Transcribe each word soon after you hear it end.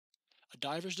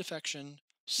Divers Defection,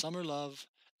 Summer Love,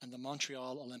 and the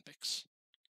Montreal Olympics.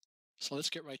 So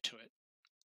let's get right to it.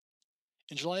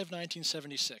 In July of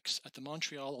 1976, at the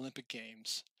Montreal Olympic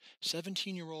Games,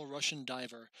 17-year-old Russian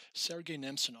diver Sergei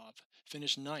Nemtsanov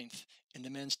finished ninth in the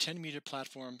men's 10-meter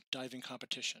platform diving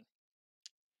competition.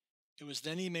 It was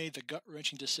then he made the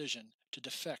gut-wrenching decision to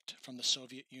defect from the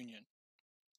Soviet Union.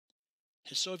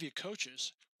 His Soviet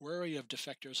coaches, wary of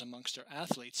defectors amongst their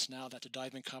athletes now that the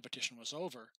diving competition was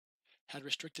over, had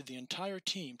restricted the entire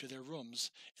team to their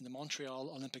rooms in the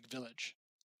Montreal Olympic Village.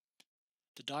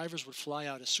 The divers would fly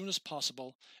out as soon as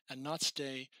possible and not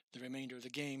stay the remainder of the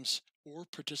games or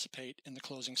participate in the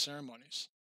closing ceremonies.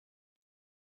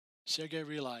 Sergei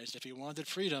realized if he wanted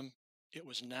freedom, it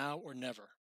was now or never.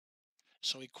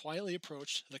 So he quietly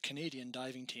approached the Canadian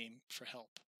diving team for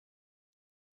help.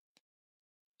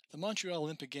 The Montreal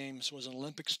Olympic Games was an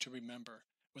Olympics to remember,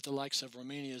 with the likes of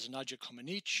Romania's Nadia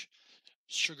Comaneci,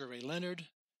 Sugar Ray Leonard,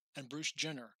 and Bruce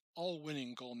Jenner all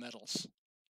winning gold medals.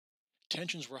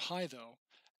 Tensions were high, though,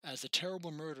 as the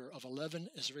terrible murder of 11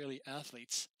 Israeli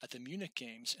athletes at the Munich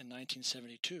Games in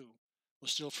 1972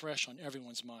 was still fresh on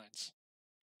everyone's minds.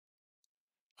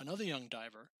 Another young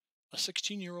diver, a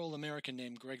 16-year-old American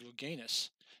named Greg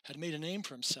Louganis, had made a name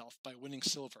for himself by winning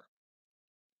silver.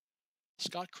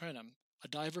 Scott Crenham, a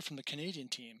diver from the Canadian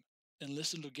team,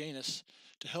 enlisted Louganis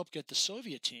to help get the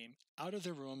Soviet team out of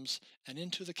their rooms and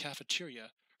into the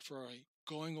cafeteria for a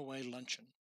going-away luncheon.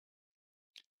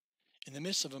 In the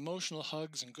midst of emotional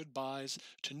hugs and goodbyes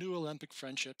to new Olympic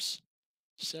friendships,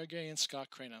 Sergei and Scott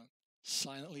Crenham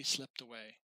silently slipped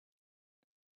away.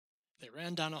 They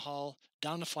ran down a hall,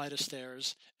 down a flight of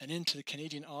stairs, and into the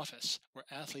Canadian office where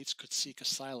athletes could seek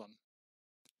asylum.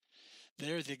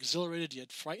 There, the exhilarated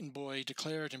yet frightened boy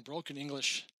declared in broken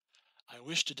English, "I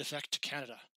wish to defect to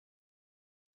Canada."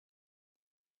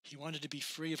 He wanted to be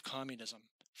free of communism,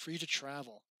 free to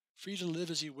travel, free to live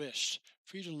as he wished,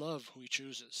 free to love who he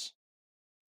chooses.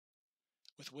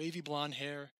 With wavy blonde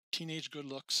hair, teenage good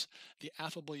looks, the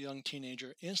affable young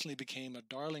teenager instantly became a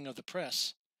darling of the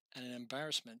press and an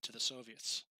embarrassment to the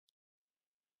Soviets.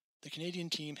 The Canadian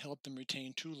team helped them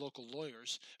retain 2 local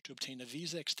lawyers to obtain a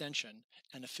visa extension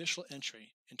and official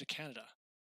entry into Canada.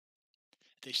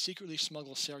 They secretly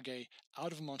smuggled Sergei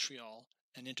out of Montreal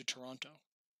and into Toronto.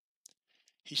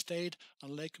 He stayed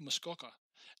on Lake Muskoka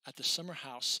at the summer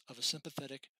house of a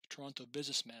sympathetic Toronto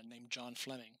businessman named John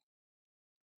Fleming.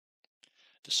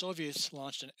 The Soviets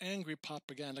launched an angry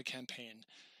propaganda campaign,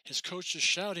 his coaches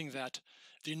shouting that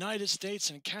the United States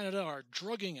and Canada are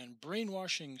drugging and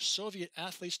brainwashing Soviet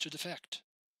athletes to defect.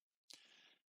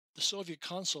 The Soviet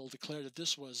consul declared that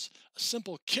this was a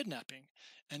simple kidnapping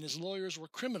and his lawyers were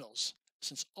criminals,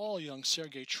 since all young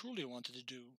Sergei truly wanted to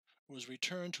do was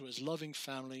return to his loving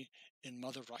family in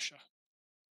Mother Russia.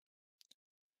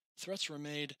 Threats were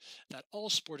made that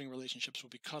all sporting relationships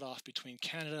would be cut off between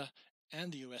Canada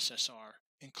and the USSR,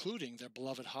 including their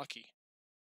beloved hockey.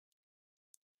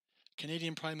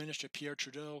 Canadian Prime Minister Pierre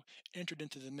Trudeau entered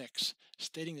into the mix,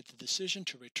 stating that the decision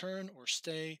to return or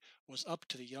stay was up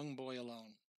to the young boy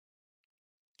alone.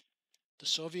 The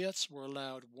Soviets were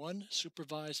allowed one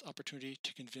supervised opportunity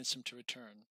to convince him to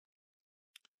return.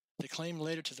 They claimed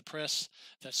later to the press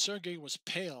that Sergei was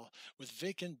pale, with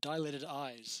vacant, dilated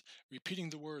eyes,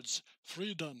 repeating the words,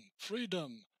 "Freedom,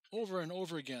 freedom," over and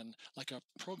over again like a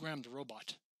programmed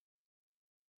robot.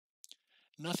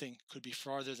 Nothing could be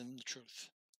farther than the truth.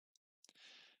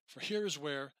 For here is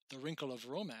where the wrinkle of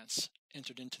romance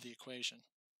entered into the equation.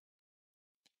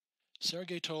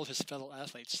 Sergei told his fellow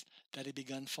athletes that he had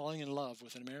begun falling in love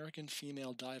with an American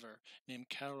female diver named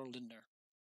Carol Lindner.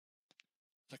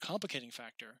 The complicating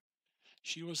factor,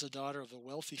 she was the daughter of the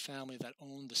wealthy family that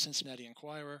owned the Cincinnati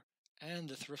Enquirer and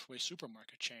the Thriftway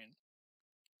supermarket chain.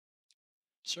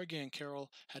 Sergei and Carol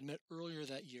had met earlier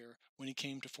that year when he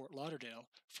came to Fort Lauderdale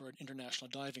for an international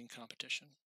diving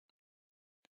competition.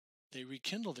 They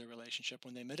rekindled their relationship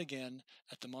when they met again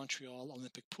at the Montreal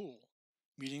Olympic pool,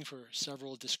 meeting for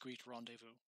several discreet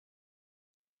rendezvous.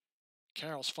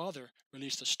 Carol's father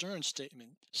released a stern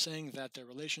statement saying that their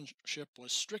relationship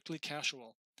was strictly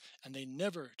casual and they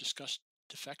never discussed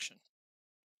defection.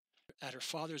 At her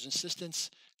father's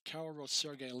insistence, Carol wrote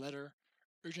Sergei a letter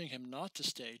urging him not to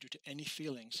stay due to any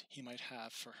feelings he might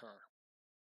have for her.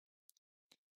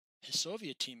 His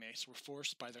Soviet teammates were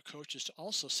forced by their coaches to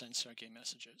also send Sergei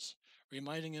messages,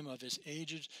 reminding him of his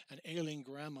aged and ailing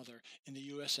grandmother in the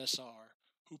USSR,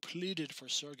 who pleaded for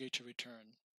Sergei to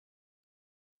return.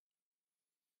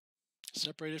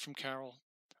 Separated from Carol,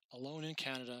 alone in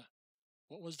Canada,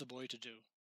 what was the boy to do?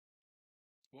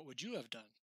 What would you have done?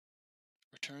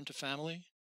 Return to family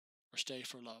or stay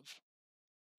for love?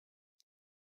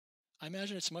 I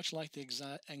imagine it's much like the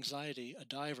anxiety a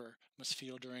diver must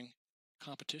feel during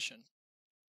competition,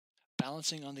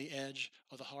 balancing on the edge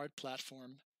of the hard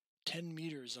platform, 10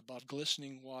 meters above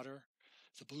glistening water,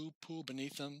 the blue pool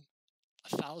beneath them,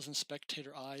 1,000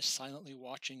 spectator eyes silently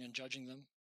watching and judging them.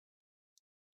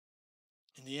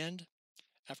 In the end,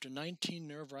 after 19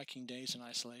 nerve-wracking days in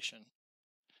isolation,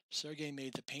 Sergei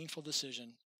made the painful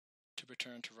decision to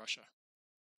return to Russia.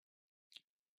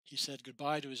 He said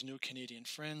goodbye to his new Canadian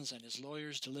friends, and his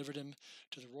lawyers delivered him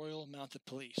to the Royal Mounted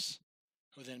Police,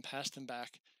 who then passed him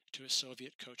back to his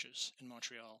Soviet coaches in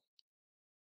Montreal.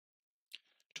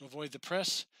 To avoid the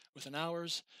press, within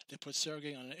hours, they put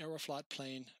Sergei on an Aeroflot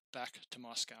plane back to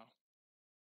Moscow.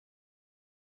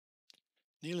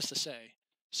 Needless to say,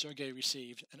 Sergei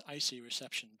received an icy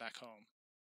reception back home.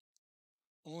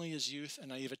 Only his youth and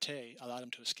naivete allowed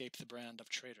him to escape the brand of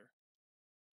traitor.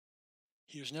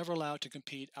 He was never allowed to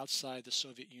compete outside the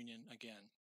Soviet Union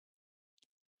again.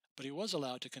 But he was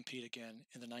allowed to compete again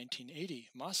in the 1980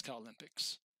 Moscow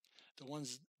Olympics, the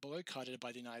ones boycotted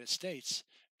by the United States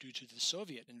due to the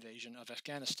Soviet invasion of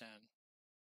Afghanistan.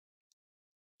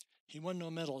 He won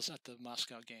no medals at the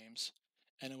Moscow Games,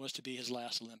 and it was to be his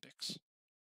last Olympics.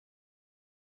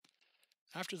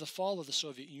 After the fall of the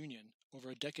Soviet Union, over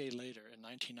a decade later in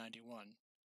 1991,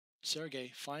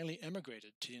 Sergei finally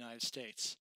emigrated to the United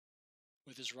States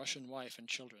with his Russian wife and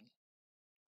children.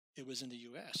 It was in the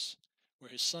US, where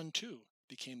his son too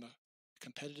became a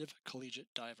competitive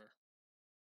collegiate diver.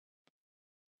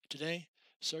 Today,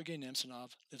 Sergei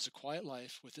Nemtsanov lives a quiet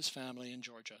life with his family in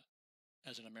Georgia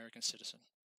as an American citizen.